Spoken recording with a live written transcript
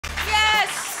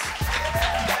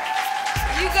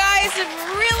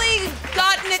have really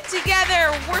gotten it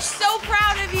together. We're so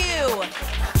proud of you.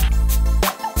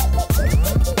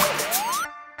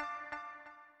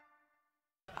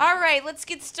 All right, let's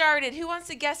get started. Who wants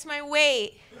to guess my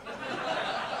weight?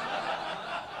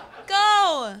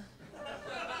 Go.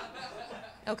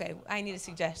 Okay, I need a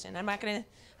suggestion. I'm not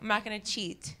gonna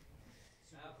cheat.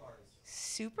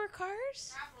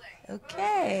 Supercars?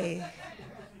 Okay.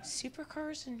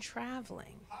 Supercars and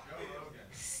traveling.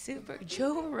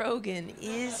 Joe Rogan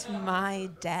is my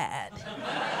dad.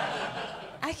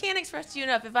 I can't express to you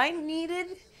enough. If I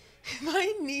needed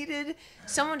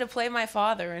someone to play my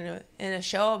father in a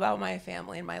show about my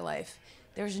family and my life,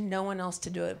 there's no one else to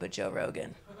do it but Joe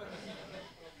Rogan.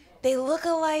 They look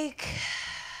alike.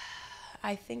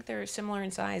 I think they're similar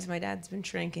in size. My dad's been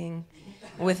shrinking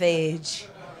with age,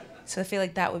 so I feel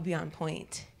like that would be on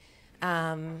point.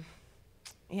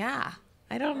 Yeah,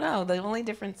 I don't know. The only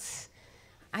difference,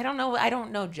 I don't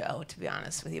know Joe, to be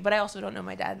honest with you, but I also don't know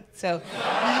my dad. So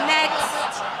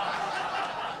next.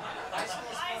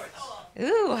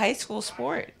 Ooh, high school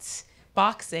sports.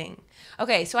 Boxing.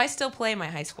 Okay, so I still play my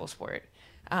high school sport.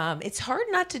 It's hard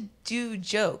not to do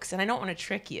jokes, and I don't want to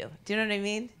trick you. Do you know what I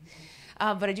mean?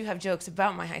 But I do have jokes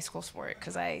about my high school sport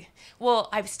because I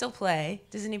still play.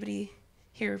 Does anybody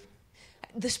here?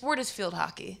 The sport is field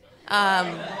hockey.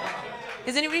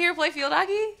 Does anybody here play field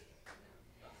hockey?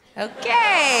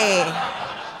 Okay.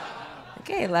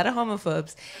 Okay, a lot of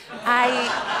homophobes.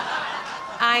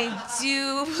 I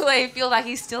do play field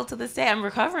hockey still to this day. I'm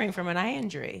recovering from an eye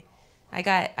injury.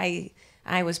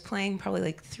 I was playing probably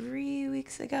like 3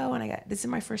 weeks ago, and this is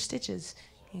my first stitches.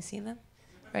 Can you see them?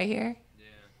 Right here? Yeah.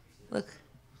 Look,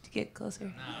 get closer.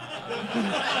 No. What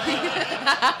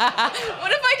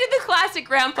if I did the classic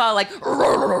grandpa, like,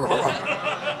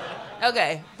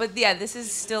 okay, but yeah, this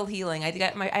is still healing.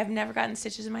 I've never gotten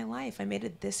stitches in my life. I made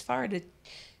it this far to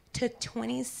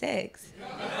 26.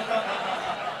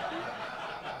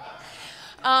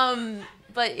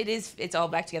 But it's all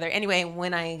back together. Anyway,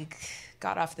 when I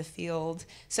got off the field,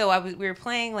 so we were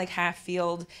playing like half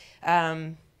field,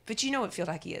 but you know what field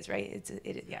hockey is, right?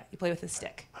 Yeah, you play with a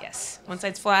stick. Yes, one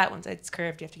side's flat, one side's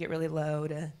curved. You have to get really low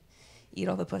to eat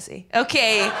all the pussy.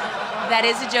 Okay, that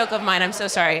is a joke of mine. I'm so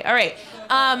sorry. All right,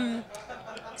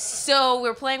 so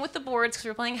we're playing with the boards because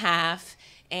we're playing half.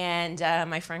 And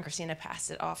my friend Christina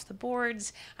passed it off the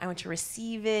boards. I went to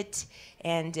receive it,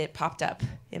 and it popped up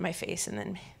in my face. And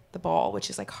then the ball, which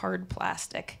is like hard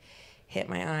plastic, hit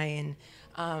my eye.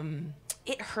 And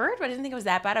it hurt, but I didn't think it was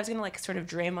that bad. I was going to like sort of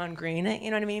Draymond Green it,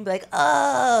 you know what I mean? Be like,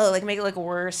 oh, like make it look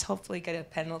worse, hopefully get a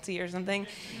penalty or something.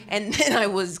 And then I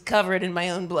was covered in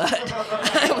my own blood.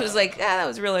 I was like, that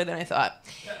was realer than I thought.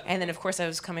 And then, of course, I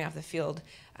was coming off the field.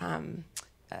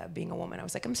 Being a woman, I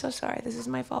was like, I'm so sorry, this is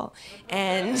my fault.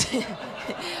 And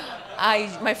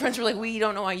my friends were like, we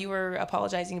don't know why you were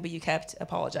apologizing, but you kept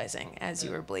apologizing as you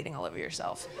were bleeding all over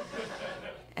yourself.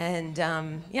 And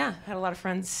yeah, I had a lot of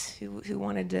friends who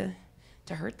wanted to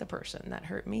hurt the person that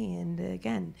hurt me. And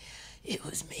again, it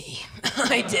was me.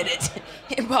 I did it.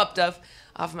 It popped off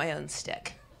my own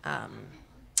stick.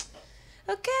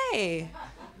 Okay.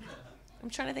 I'm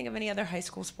trying to think of any other high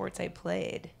school sports I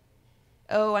played.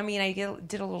 Oh, I mean, I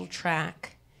did a little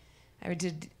track. I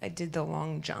did the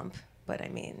long jump, but I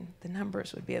mean, the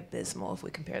numbers would be abysmal if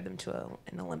we compared them to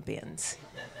an Olympian's.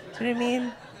 Do you know what I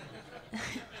mean?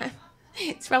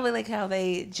 It's probably like how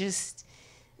they just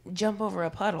jump over a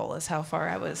puddle is how far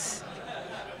I was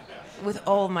with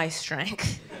all my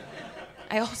strength.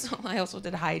 I also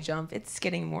did high jump. It's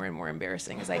getting more and more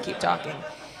embarrassing as I keep talking.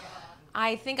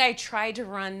 I think I tried to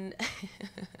run...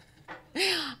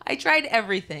 I tried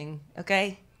everything,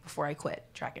 okay, before I quit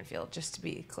track and field, just to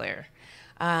be clear.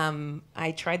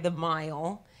 I tried the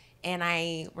mile, and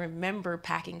I remember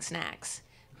packing snacks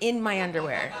in my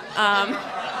underwear.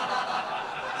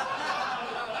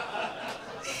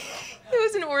 It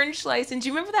was an orange slice, and do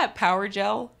you remember that Power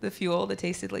Gel, the fuel that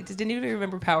tasted like, does anybody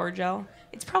remember Power Gel?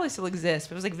 It probably still exists,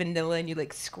 but it was like vanilla, and you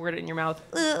like squirt it in your mouth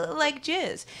like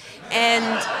jizz.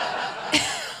 And...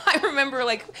 I remember,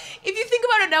 like, if you think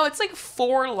about it now, it's like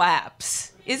 4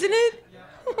 laps, isn't it?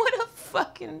 What a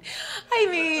fucking... I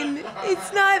mean,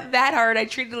 it's not that hard. I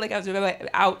treated it like I was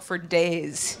out for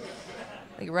days.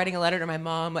 Like, writing a letter to my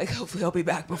mom, like, hopefully I'll be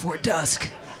back before dusk.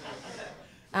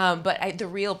 But the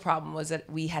real problem was that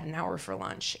we had an hour for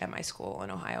lunch at my school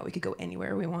in Ohio. We could go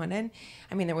anywhere we wanted.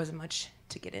 I mean, there wasn't much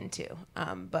to get into,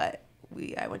 but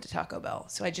I went to Taco Bell.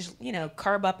 So I just,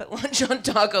 carb up at lunch on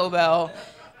Taco Bell,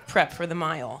 prep for the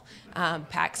mile,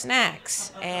 pack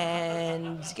snacks.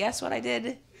 And guess what I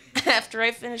did after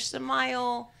I finished the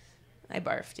mile? I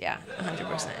barfed, yeah,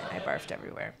 100%. I barfed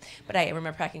everywhere. But I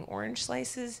remember packing orange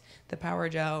slices, the Power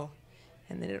Joe,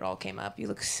 and then it all came up. You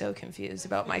look so confused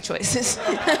about my choices.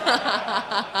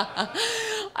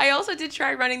 I also did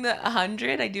try running the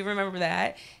 100. I do remember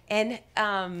that. And,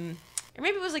 or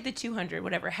maybe it was like the 200,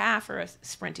 whatever, half or a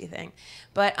sprinty thing.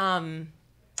 But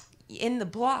in the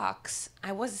blocks,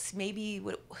 I was maybe,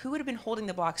 who would have been holding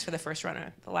the blocks for the first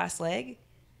runner? The last leg?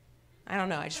 I don't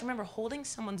know. I just remember holding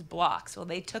someone's blocks while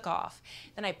they took off.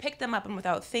 Then I picked them up, and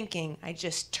without thinking, I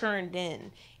just turned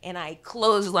in, and I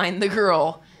clotheslined the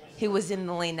girl who was in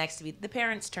the lane next to me. The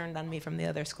parents turned on me from the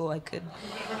other school.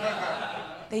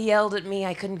 They yelled at me.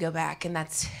 I couldn't go back, and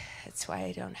that's why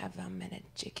I don't have an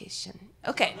education.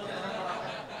 Okay.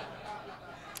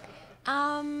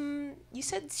 You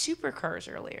said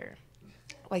supercars earlier.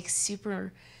 Like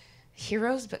super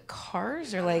heroes, but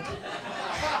cars? Or like...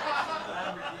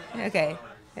 Okay.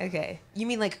 You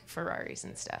mean like Ferraris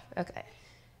and stuff. Okay.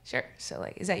 Sure. So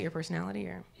like, is that your personality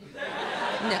or?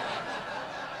 No.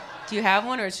 Do you have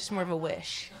one, or it's just more of a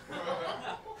wish? No,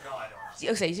 I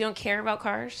don't. Okay, you don't care about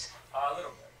cars? A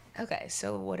little bit. Okay,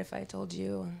 so what if I told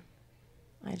you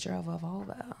I drove a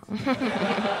Volvo?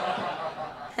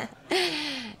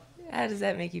 How does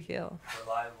that make you feel?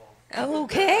 Reliable.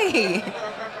 Okay.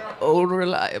 Old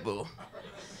reliable.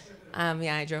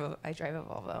 Yeah, I drive a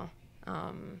Volvo.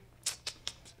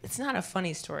 It's not a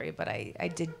funny story, but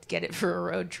I did get it for a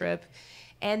road trip.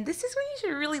 And this is when you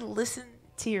should really listen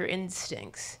to your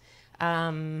instincts.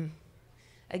 Again,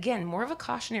 more of a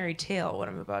cautionary tale, what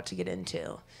I'm about to get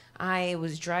into. I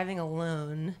was driving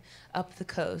alone up the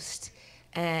coast,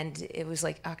 and it was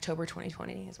like October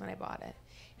 2020 is when I bought it.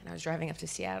 And I was driving up to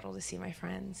Seattle to see my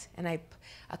friends. And a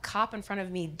cop in front of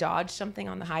me dodged something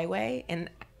on the highway and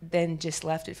then just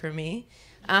left it for me.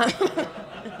 And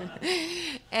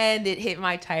it hit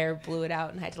my tire, blew it out,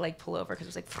 and I had to like pull over because it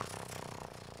was like...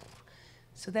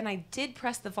 So then I did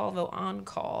press the Volvo on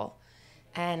call.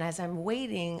 And as I'm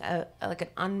waiting, like an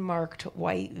unmarked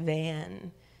white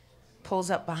van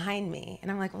pulls up behind me. And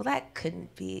I'm like, well, that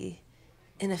couldn't be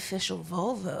an official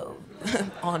Volvo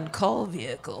on-call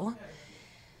vehicle.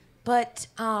 But,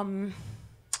 you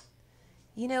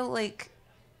know, like,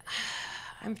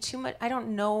 I'm too much, I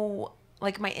don't know,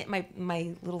 like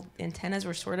my little antennas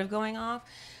were sort of going off.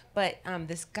 But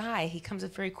this guy, he comes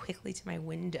up very quickly to my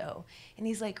window. And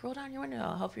he's like, roll down your window,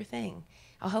 I'll help your thing.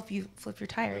 I'll help you flip your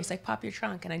tire. He's like, pop your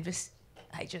trunk. And I just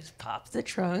popped the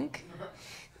trunk.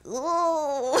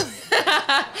 Ooh.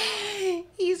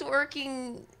 He's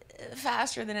working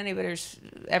faster than anybody's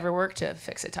ever worked to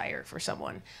fix a tire for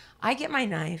someone. I get my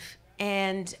knife,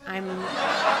 and I'm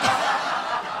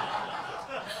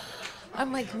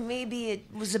like, maybe it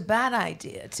was a bad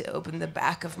idea to open the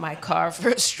back of my car for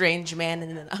a strange man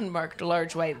in an unmarked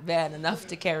large white van enough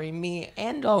to carry me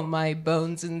and all my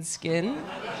bones and skin.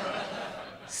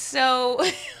 So,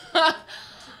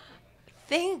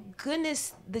 thank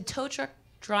goodness the tow truck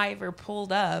driver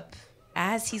pulled up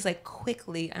as he's like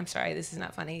quickly, I'm sorry, this is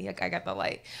not funny, I got the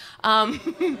light.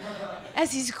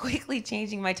 As he's quickly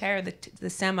changing my tire, the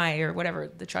semi or whatever,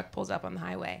 the truck pulls up on the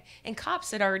highway. And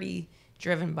cops had already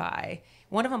driven by.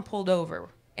 One of them pulled over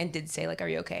and did say, like, are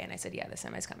you okay? And I said, yeah, the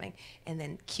semi's coming. And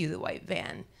then cue the white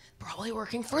van. Probably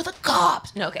working for the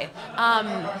cops. No, okay.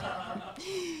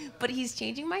 But he's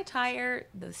changing my tire.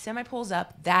 The semi pulls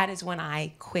up. That is when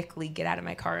I quickly get out of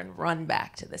my car and run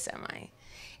back to the semi.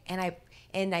 And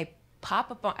I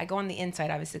pop up, I go on the inside,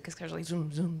 obviously, because cars are like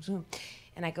zoom, zoom, zoom.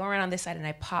 And I go around on this side, and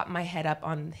I pop my head up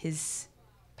on his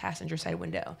passenger side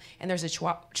window. And there's a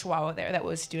chihuahua there that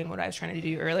was doing what I was trying to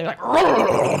do earlier, like,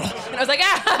 and I was like,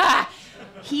 ah!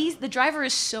 The driver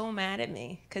is so mad at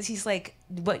me, because he's like,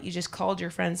 what, you just called your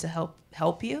friends to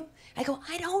help you? I go,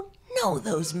 I don't know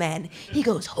those men. He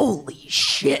goes, holy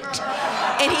shit.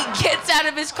 And he gets out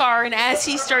of his car, and as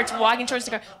he starts walking towards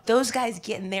the car, those guys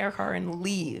get in their car and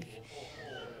leave.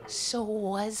 So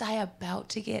was I about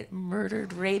to get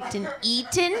murdered, raped, and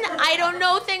eaten? I don't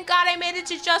know. Thank God I made it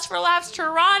to Just for Laughs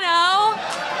Toronto.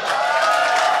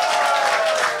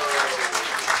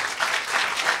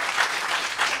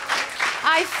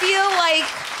 I feel like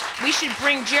we should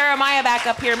bring Jeremiah back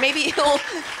up here. Maybe he'll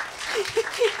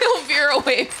veer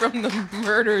away from the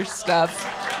murder stuff.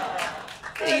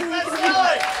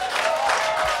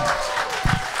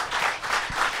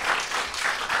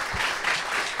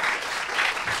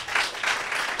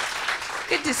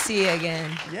 Good to see you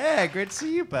again. Yeah, great to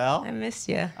see you, pal. I missed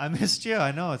you. I missed you.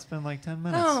 I know, it's been like 10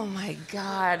 minutes. Oh my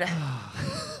God.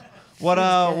 What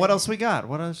else we got?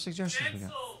 What other suggestions we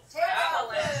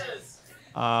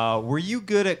got? Were you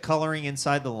good at coloring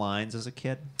inside the lines as a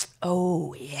kid?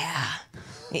 Oh yeah.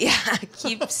 Yeah.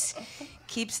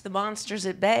 keeps the monsters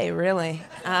at bay, really.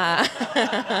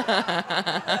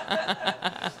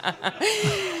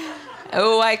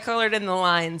 Oh, I colored in the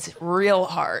lines real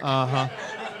hard. Uh-huh.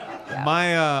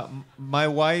 Yeah. My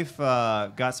wife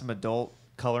got some adult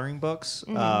coloring books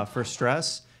for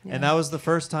stress. Yeah. And that was the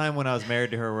first time when I was married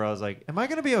to her where I was like, am I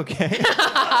going to be okay?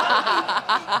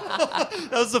 That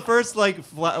was the first,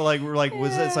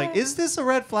 it's like, is this a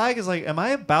red flag? It's like, am I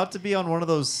about to be on one of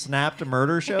those snapped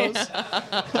murder shows?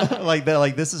 Like, that,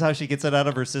 like, this is how she gets it out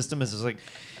of her system. Is just like,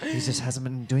 he just hasn't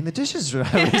been doing the dishes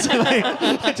recently.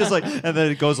 Just like, and then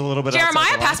it goes a little bit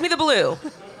Jeremiah, pass me the blue.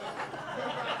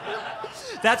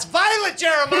 That's violent,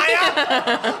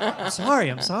 Jeremiah!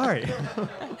 I'm sorry.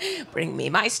 Bring me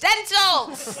my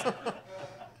stencils!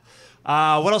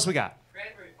 What else we got?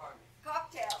 Cranberry farming.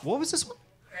 Cocktail. What was this one?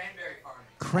 Cranberry farming.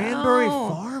 Cranberry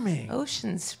farming.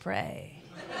 Ocean spray.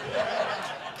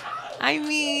 I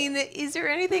mean, is there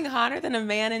anything hotter than a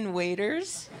man in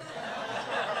waders?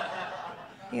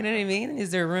 You know what I mean? Is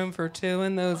there room for two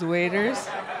in those waders?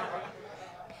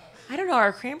 I don't know.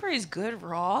 Are cranberries good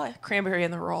raw? Cranberry in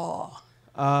the raw.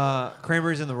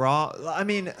 Cranberries in the raw. I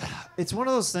mean, it's one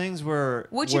of those things where...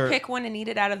 Would you pick one and eat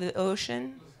it out of the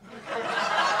ocean?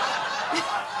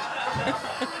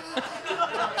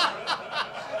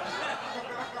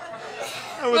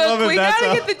 I would love it. We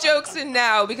gotta get the jokes in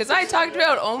now because I talked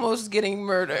about almost getting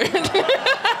murdered.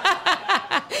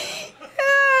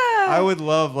 I would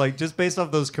love, like, just based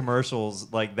off those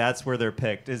commercials, like, that's where they're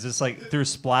picked. It's just, like, through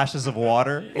splashes of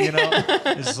water, you know?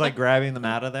 It's just, like, grabbing them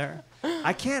out of there.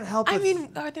 I can't help it. I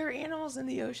mean, are there animals in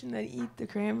the ocean that eat the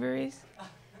cranberries?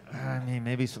 I mean,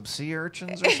 maybe some sea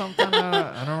urchins or something.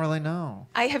 I don't really know.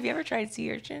 Have you ever tried sea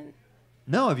urchin?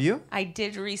 No, have you? I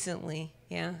did recently,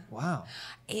 yeah. Wow.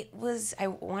 I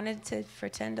wanted to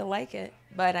pretend to like it,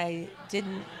 but I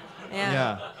didn't.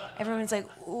 Yeah. Everyone's like,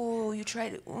 ooh, you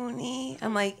tried uni?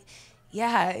 I'm like,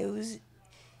 yeah, it was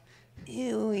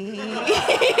ewy.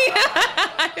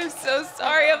 I'm so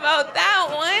sorry about that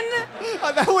one.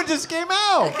 Oh, that one just came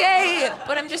out. Okay,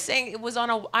 but I'm just saying it was on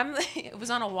a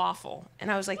waffle,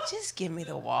 and I was like, just give me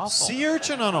the waffle. Sea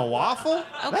urchin on a waffle?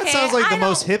 Okay, That sounds like the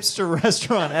most hipster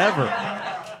restaurant ever.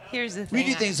 Here's the thing. We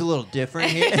do things a little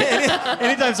different here.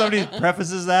 Anytime somebody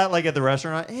prefaces that, like at the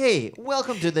restaurant, hey,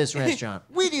 welcome to this restaurant.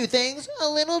 We do things a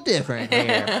little different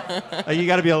here. You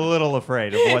got to be a little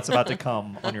afraid of what's about to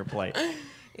come on your plate.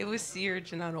 It was sea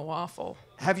urchin on a waffle.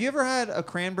 Have you ever had a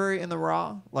cranberry in the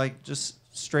raw, like just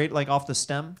straight, like off the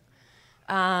stem?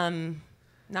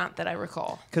 Not that I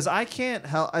recall. Because I can't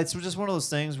help. It's just one of those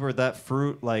things where that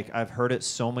fruit, like I've heard it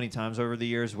so many times over the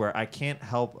years, where I can't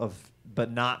help but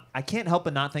not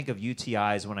think of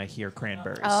UTIs when I hear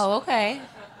cranberries. Oh, okay.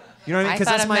 You know what I mean? Because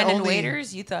that's my only.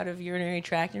 Waiters. You thought of urinary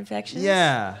tract infections.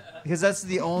 Yeah, because that's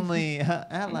the only.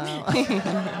 Hello.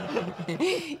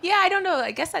 Yeah, I don't know. I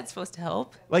guess that's supposed to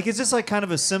help. Like it's just like kind of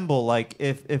a symbol. Like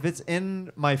if it's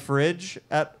in my fridge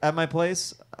at my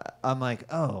place, I'm like,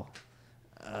 oh.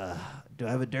 Do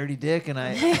I have a dirty dick? And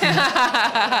I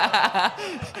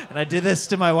did this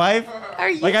to my wife. Are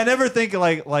you? Like I never think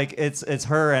like it's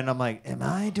her, and I'm like, am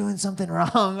I doing something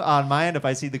wrong on my end if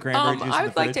I see the cranberry juice? I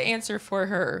would like to answer for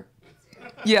her.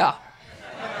 Yeah.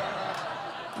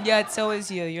 Yeah, it's always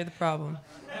you. You're the problem.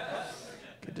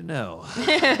 Good to know.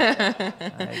 I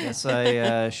guess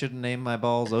I shouldn't name my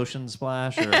balls Ocean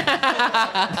Splash or.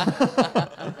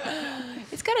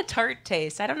 It's got a tart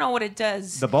taste. I don't know what it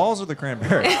does. The balls or the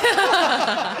cranberry?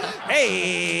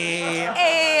 Hey!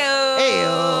 Ayo!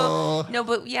 Ayo! No,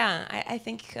 but yeah, I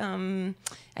think I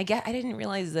didn't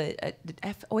realize that.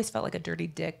 I always felt like a dirty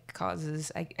dick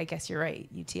causes. I guess you're right.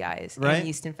 UTIs right? and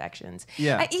yeast infections.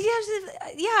 Yeah.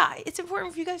 It's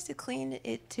important for you guys to clean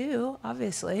it too,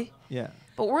 obviously. Yeah.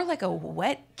 But we're like a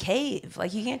wet cave.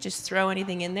 Like you can't just throw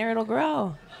anything in there; it'll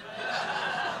grow.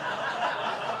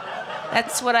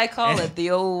 That's what I call it,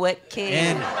 the old wet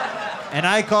cave. And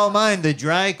I call mine the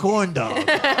dry corn dog.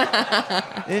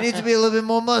 There needs to be a little bit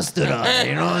more mustard on it,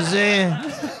 you know what I'm saying?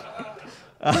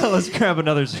 Let's grab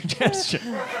another suggestion.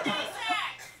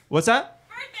 What's that?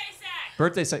 Birthday sex.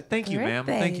 Birthday sex. Thank you, ma'am.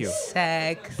 Thank you.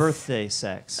 Sex. Birthday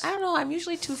sex. I don't know. I'm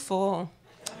usually too full.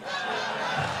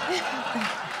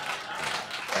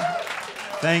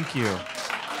 Thank you.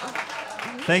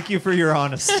 Thank you for your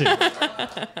honesty.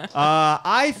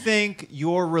 I think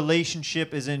your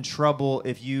relationship is in trouble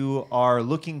if you are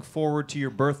looking forward to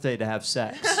your birthday to have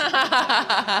sex.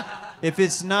 if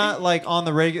it's not like on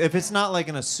the regular, if it's not like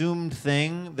an assumed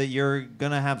thing that you're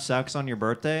gonna have sex on your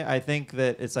birthday, I think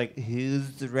that it's like,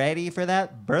 who's ready for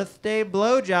that birthday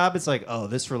blowjob? It's like, oh,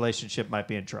 this relationship might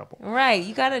be in trouble. Right.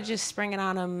 You gotta just spring it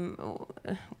on them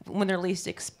when they're least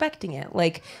expecting it,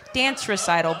 like dance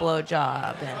recital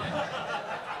blowjob and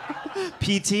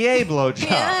PTA blowjob.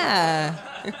 yeah.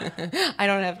 I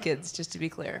don't have kids, just to be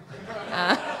clear.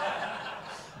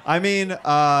 I mean,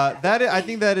 I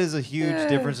think that is a huge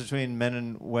difference between men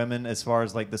and women as far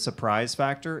as like the surprise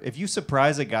factor. If you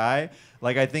surprise a guy,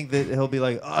 like I think that he'll be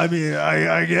like, I mean,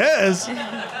 I guess.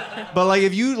 But like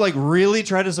if you like really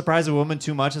try to surprise a woman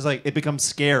too much, it's like it becomes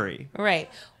scary. Right.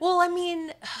 Well, I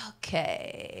mean,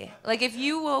 okay. Like if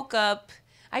you woke up,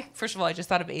 first of all, I just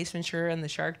thought of Ace Ventura in the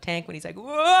Shark Tank when he's like, whoa!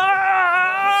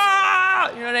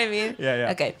 You know what I mean? Yeah,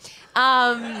 yeah. Okay.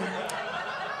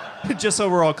 Just so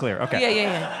we're all clear. Okay.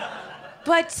 Yeah.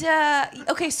 But,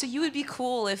 okay, so you would be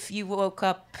cool if you woke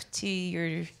up to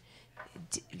your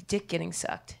dick getting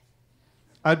sucked.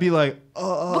 I'd be like,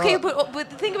 Okay,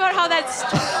 but think about how that's...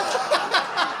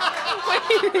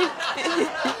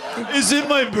 Is it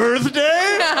my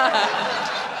birthday?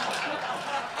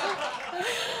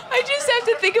 I just have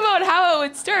to think about how it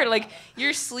would start. Like,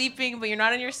 you're sleeping, but you're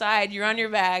not on your side. You're on your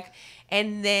back.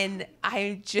 And then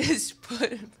I just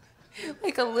put...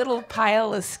 like a little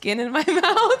pile of skin in my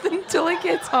mouth until it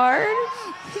gets hard.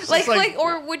 Like,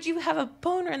 or would you have a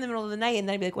boner in the middle of the night and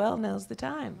then I'd be like, well, now's the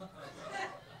time.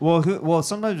 Well,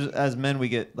 sometimes as men we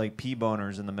get like pee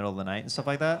boners in the middle of the night and stuff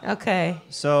like that. Okay.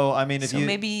 So I mean, if so you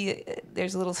maybe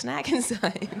there's a little snack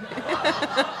inside.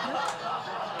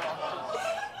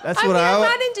 That's I'm what I'm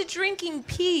not into drinking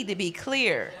pee, to be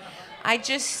clear.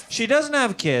 She doesn't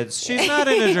have kids. She's not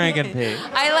into drinking pee.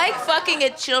 I like fucking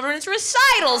at children's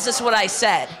recitals, is what I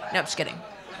said. No, I'm just kidding.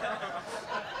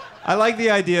 I like the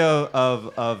idea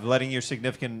of letting your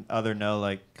significant other know,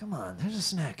 like, come on, there's a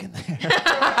snack in there.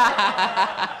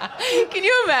 Can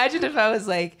you imagine if I was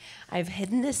like, I've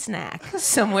hidden a snack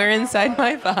somewhere inside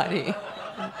my body?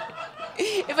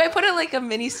 If I put like a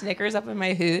mini Snickers up in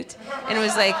my hoot and it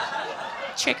was like,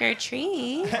 trick or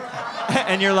treat.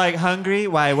 And you're like, hungry?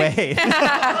 Why, wait.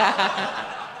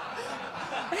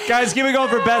 Guys, keep it going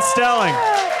for Beth Stelling.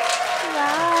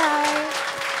 Bye.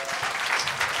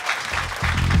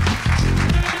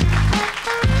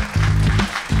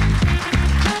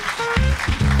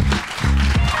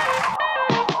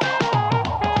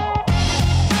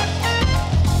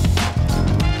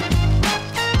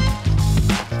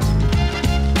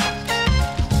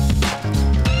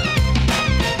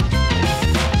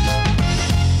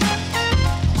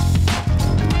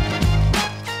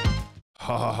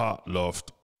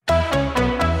 Loft.